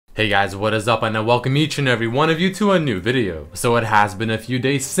Hey guys, what is up, and I welcome each and every one of you to a new video. So it has been a few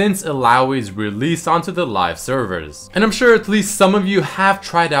days since Illaoi's release onto the live servers, and I'm sure at least some of you have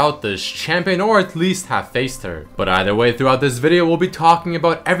tried out this champion or at least have faced her. But either way, throughout this video we'll be talking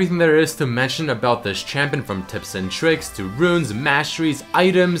about everything there is to mention about this champion, from tips and tricks to runes, masteries,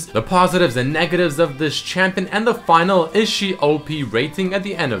 items, the positives and negatives of this champion, and the final is she OP rating at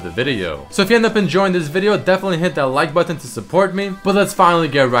the end of the video. So if you end up enjoying this video, definitely hit that like button to support me, but let's finally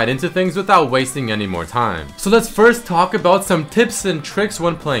get right into things without wasting any more time. So let's first talk about some tips and tricks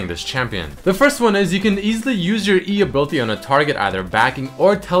when playing this champion. The first one is you can easily use your E ability on a target, either backing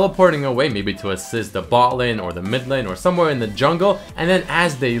or teleporting away, maybe to assist the bot lane or the mid lane or somewhere in the jungle, and then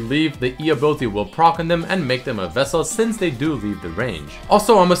as they leave, the E ability will proc on them and make them a vessel since they do leave the range.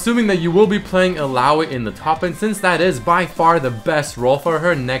 Also, I'm assuming that you will be playing Illaoi in the top lane, since that is by far the best role for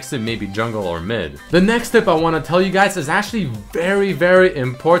her next to maybe jungle or mid. The next tip I want to tell you guys is actually very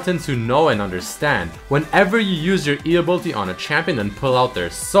important to know and understand. Whenever you use your E ability on a champion and pull out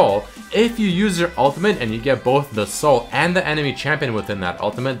their soul, if you use your ultimate and you get both the soul and the enemy champion within that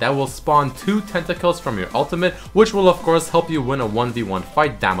ultimate, that will spawn 2 tentacles from your ultimate, which will of course help you win a 1v1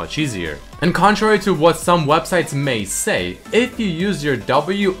 fight that much easier. And contrary to what some websites may say, if you use your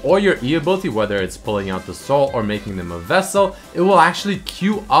W or your E ability, whether it's pulling out the soul or making them a vessel, it will actually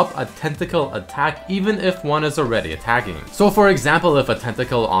queue up a tentacle attack even if one is already attacking. So for example, if a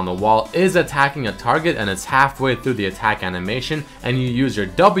tentacle on the wall is attacking a target and it's halfway through the attack animation and you use your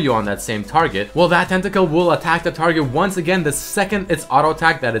W on that same target, well, that tentacle will attack the target once again the second its auto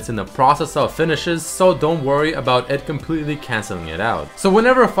attack that it's in the process of finishes, so don't worry about it completely cancelling it out. So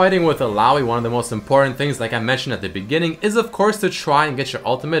whenever fighting with Illaoi, one of the most important things, like I mentioned at the beginning, is of course to try and get your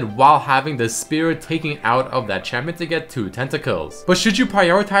ultimate while having the spirit taken out of that champion to get 2 tentacles. But should you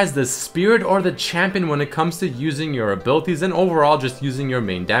prioritize the spirit or the champion when it comes to using your abilities and overall just using your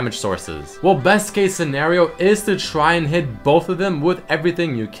main damage sources? Well, best case scenario is to try and hit both of them with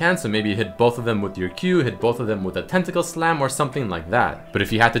everything you can, so maybe hit both of them with your Q, hit both of them with a tentacle slam or something like that. But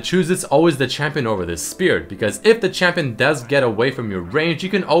if you had to choose, it's always the champion over the spirit, because if the champion does get away from your range, you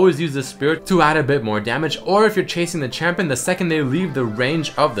can always use the spirit to add a bit more damage, or if you're chasing the champion, the second they leave the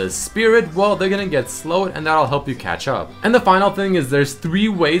range of the spirit, well, they're gonna get slowed and that'll help you catch up. And the final thing is there's 3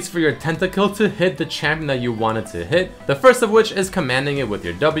 ways for your tentacle to hit the champion that you wanted to hit. The first of which is commanding it with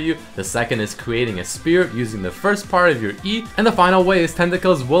your W, the second is creating a spirit using the first part of your E, and the final way is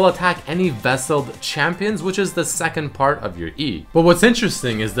tentacles will attack any vesseled champions, which is the second part of your E. But what's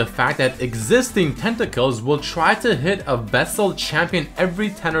interesting is the fact that existing tentacles will try to hit a vesseled champion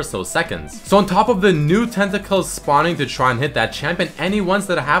every 10 or so seconds. So on top of the new tentacles spawning to try and hit that champion, any ones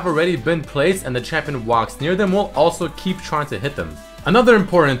that have already been placed and the champion walks near them will also keep trying to hit them. Another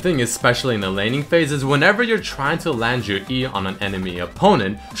important thing, especially in the laning phase, is whenever you're trying to land your E on an enemy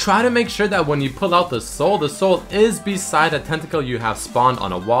opponent, try to make sure that when you pull out the soul is beside a tentacle you have spawned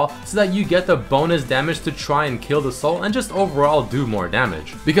on a wall, so that you get the bonus damage to try and kill the soul and just overall do more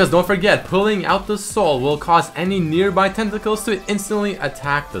damage. Because don't forget, pulling out the soul will cause any nearby tentacles to instantly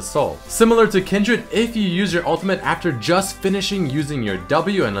attack the soul. Similar to Kindred, if you use your ultimate after just finishing using your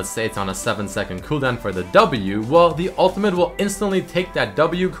W, and let's say it's on a 7-second cooldown for the W, well, the ultimate will instantly take that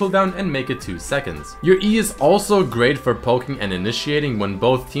W cooldown and make it 2 seconds. Your E is also great for poking and initiating when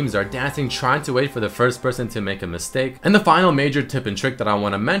both teams are dancing, trying to wait for the first person to make a mistake. And the final major tip and trick that I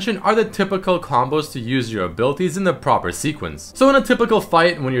want to mention are the typical combos to use your abilities in the proper sequence. So in a typical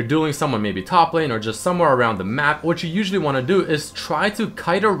fight, when you're dueling someone maybe top lane or just somewhere around the map, what you usually want to do is try to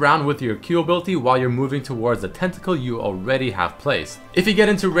kite around with your Q ability while you're moving towards the tentacle you already have placed. If you get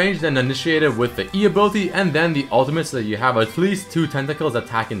into range, then initiate it with the E ability and then the ultimate, so that you have at least 2 tentacles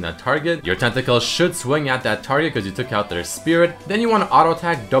attacking that target. Your tentacles should swing at that target because you took out their spirit. Then you want to auto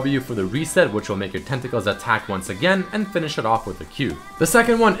attack W for the reset, which will make your tentacles attack once again, and finish it off with a Q. The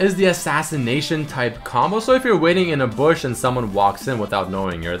second one is the assassination type combo. So if you're waiting in a bush and someone walks in without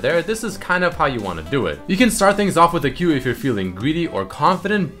knowing you're there, this is kind of how you want to do it. You can start things off with a Q if you're feeling greedy or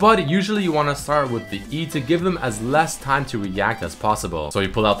confident, but usually you want to start with the E to give them as less time to react as possible. So you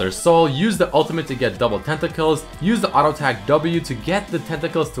pull out their soul, use the ultimate to get double tentacles, use the auto attack W to get the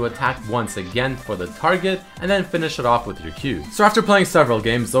tentacles to attack once again for the target, and then finish it off with your Q. So after playing several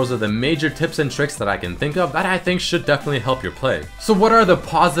games, those are the major tips and tricks that I can think of that I think should definitely help your play. So what are the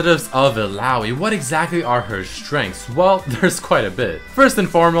positives of Illaoi? What exactly are her strengths? Well, there's quite a bit. First and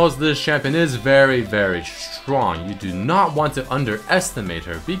foremost, this champion is very strong. You do not want to underestimate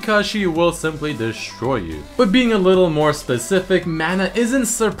her because she will simply destroy you. But being a little more specific, mana isn't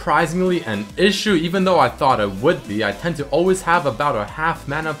surprisingly an issue, even though I thought it would be. I tend to always have have about a half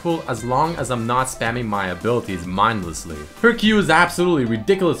mana pool as long as I'm not spamming my abilities mindlessly. Her Q is absolutely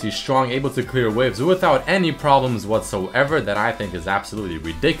ridiculously strong, able to clear waves without any problems whatsoever that I think is absolutely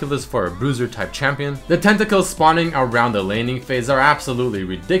ridiculous for a bruiser type champion. The tentacles spawning around the laning phase are absolutely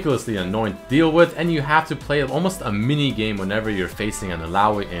ridiculously annoying to deal with, and you have to play almost a mini game whenever you're facing an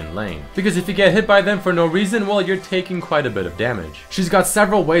Illaoi in lane. Because if you get hit by them for no reason, well, you're taking quite a bit of damage. She's got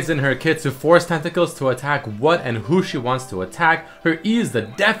several ways in her kit to force tentacles to attack what and who she wants to attack. Her E is the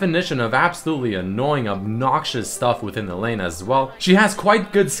definition of absolutely annoying, obnoxious stuff within the lane as well. She has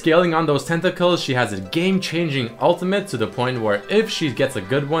quite good scaling on those tentacles. She has a game-changing ultimate to the point where if she gets a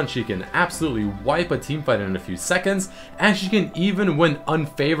good one, she can absolutely wipe a teamfight in a few seconds, and she can even win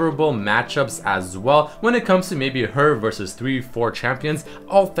unfavorable matchups as well when it comes to maybe her versus 3-4 champions,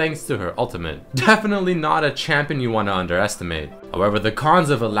 all thanks to her ultimate. Definitely not a champion you want to underestimate. However, the cons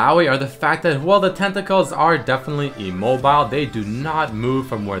of Illaoi are the fact that while the tentacles are definitely immobile, they do not move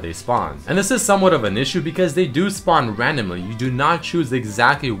from where they spawn. And this is somewhat of an issue because they do spawn randomly. You do not choose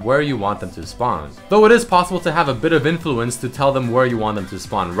exactly where you want them to spawn. Though it is possible to have a bit of influence to tell them where you want them to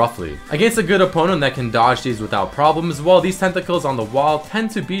spawn roughly. Against a good opponent that can dodge these without problems, well, these tentacles on the wall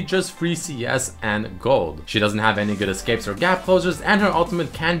tend to be just free CS and gold. She doesn't have any good escapes or gap closures, and her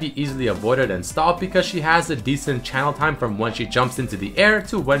ultimate can be easily avoided and stopped because she has a decent channel time from when she jumps into the air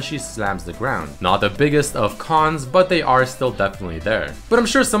to when she slams the ground. Not the biggest of cons, but they are still definitely there. But I'm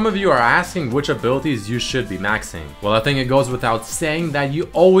sure some of you are asking which abilities you should be maxing. Well, I think it goes without saying that you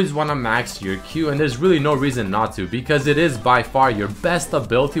always want to max your Q, and there's really no reason not to because it is by far your best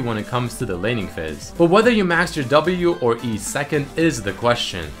ability when it comes to the laning phase. But whether you max your W or E second is the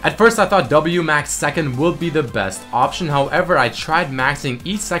question. At first I thought W max second would be the best option, however I tried maxing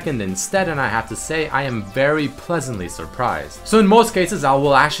E second instead, and I have to say I am very pleasantly surprised. So in most cases I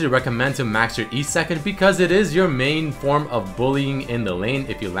will actually recommend to max your E second because it is your main form of bullying in the lane.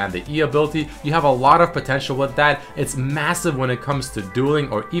 If you land the E ability, you have a lot of potential with that. It's massive when it comes to dueling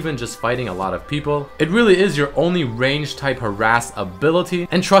or even just fighting a lot of people. It really is your only range type harass ability,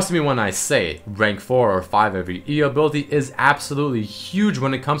 and trust me when I say rank 4 or 5 of your E ability is absolutely huge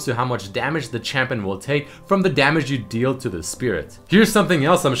when it comes to how much damage the champion will take from the damage you deal to the spirit. Here's something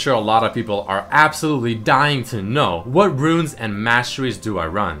else I'm sure a lot of people are absolutely dying to know. What runes and masteries do I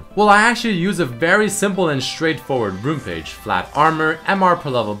run? Well, I actually use a very simple and straightforward rune page: flat armor, MR per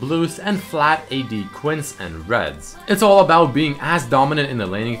level blues, and flat AD quints and reds. It's all about being as dominant in the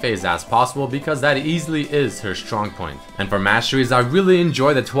laning phase as possible because that easily is her strong point. And for masteries, I really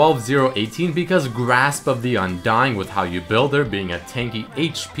enjoy the 12-0-18 because Grasp of the Undying, with how you build her, being a tanky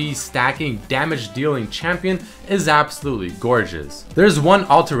HP stacking damage dealing champion, is absolutely gorgeous. There's one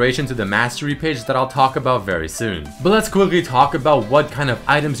alteration to the mastery page that I'll talk about very soon. But let's quickly talk about what kind of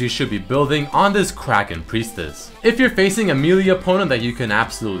items you should be building on this Kraken Priestess. If you're facing a melee opponent that you can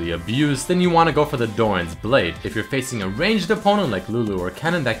absolutely abuse, then you want to go for the Doran's Blade. If you're facing a ranged opponent like Lulu or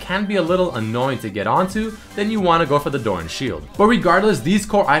Kennen that can be a little annoying to get onto, then you want to go for the Doran's Shield. But regardless, these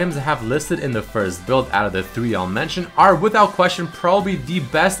core items I have listed in the first build out of the 3 I'll mention are without question probably the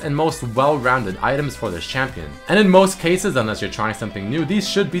best and most well-rounded items for this champion. And in most cases, unless you're trying something new, these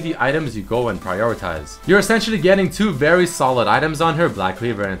should be the items you go and prioritize. You're essentially getting 2 very solid items on her, Black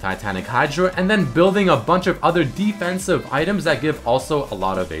Cleaver and Titanic Hydra, and then building a bunch of other defensive items that give also a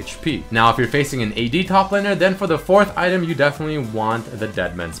lot of HP. Now if you're facing an AD top laner, then for the 4th item you definitely want the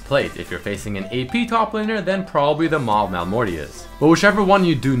Deadman's Plate. If you're facing an AP top laner, then probably the Maul Malmortius. But whichever one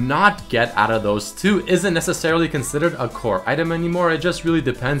you do not get out of those 2 isn't necessarily considered a core item anymore, it just really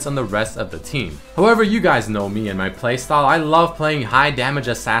depends on the rest of the team. However, you guys know me and my playstyle. I love playing high damage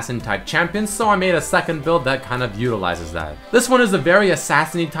assassin type champions, so I made a second build that kind of utilizes that. This one is a very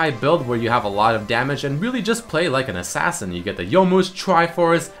assassin-y type build where you have a lot of damage and really just play like an assassin. You get the Youmuu's,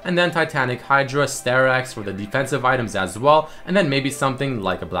 Triforce, and then Titanic Hydra, Sterak's for the defensive items as well, and then maybe something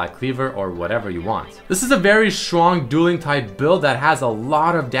like a Black Cleaver or whatever you want. This is a very strong dueling type build that has a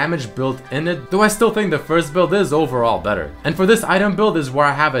lot of damage built in it, though I still think the first build is overall better. And for this item build is where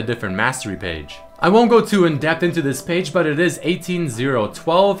I have a different mastery page. I won't go too in depth into this page, but it is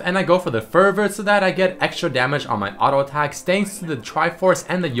 18-0-12, and I go for the Fervor so that I get extra damage on my auto attacks thanks to the Triforce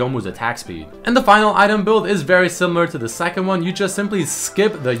and the Youmuu's attack speed. And the final item build is very similar to the second one. You just simply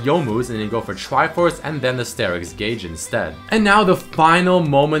skip the Youmuu's and you go for Triforce and then the Sterak's Gauge instead. And now the final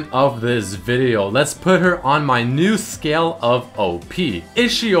moment of this video. Let's put her on my new scale of OP.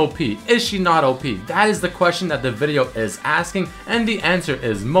 Is she OP? Is she not OP? That is the question that the video is asking, and the answer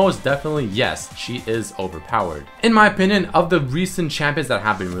is most definitely yes. She she is overpowered. In my opinion, of the recent champions that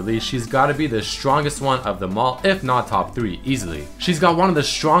have been released, she's gotta be the strongest one of them all, if not top 3 easily. She's got one of the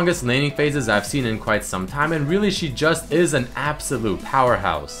strongest laning phases I've seen in quite some time, and really she just is an absolute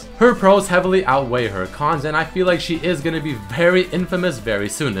powerhouse. Her pros heavily outweigh her cons, and I feel like she is gonna be very infamous very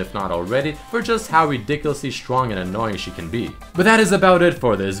soon, if not already, for just how ridiculously strong and annoying she can be. But that is about it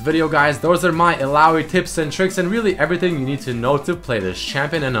for this video, guys. Those are my Illaoi tips and tricks and really everything you need to know to play this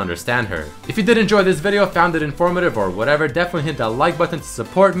champion and understand her. If you did enjoy this video, found it informative or whatever, definitely hit that like button to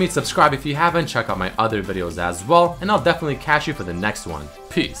support me, subscribe if you haven't, check out my other videos as well, and I'll definitely catch you for the next one.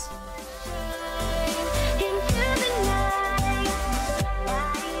 Peace.